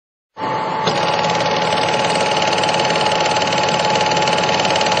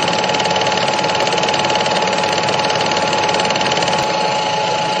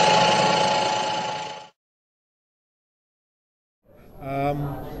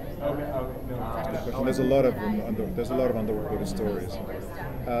And there's a lot of underreported stories.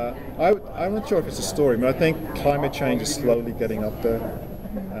 I'm not sure if it's a story, but I think climate change is slowly getting up there,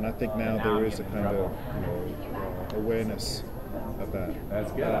 and I think now there is a kind of awareness of that.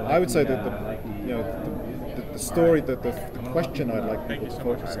 I would say that the story, the question I'd like people to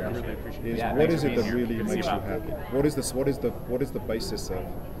focus on is what is it that really makes you happy? What is this? What is the basis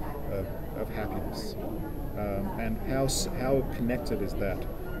of happiness? And how connected is that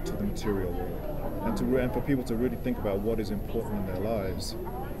to the material world? And for people to really think about what is important in their lives,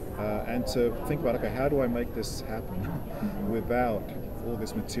 and to think about, okay, how do I make this happen without all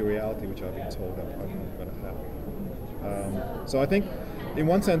this materiality which I've been told I'm going to have? So I think, in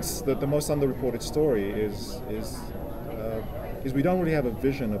one sense, that the most underreported story is we don't really have a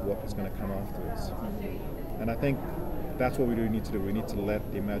vision of what is going to come afterwards, and I think that's what we really need to do. We need to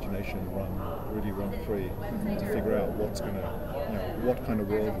let the imagination really run free to figure out what kind of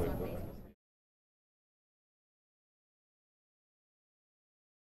world we're in.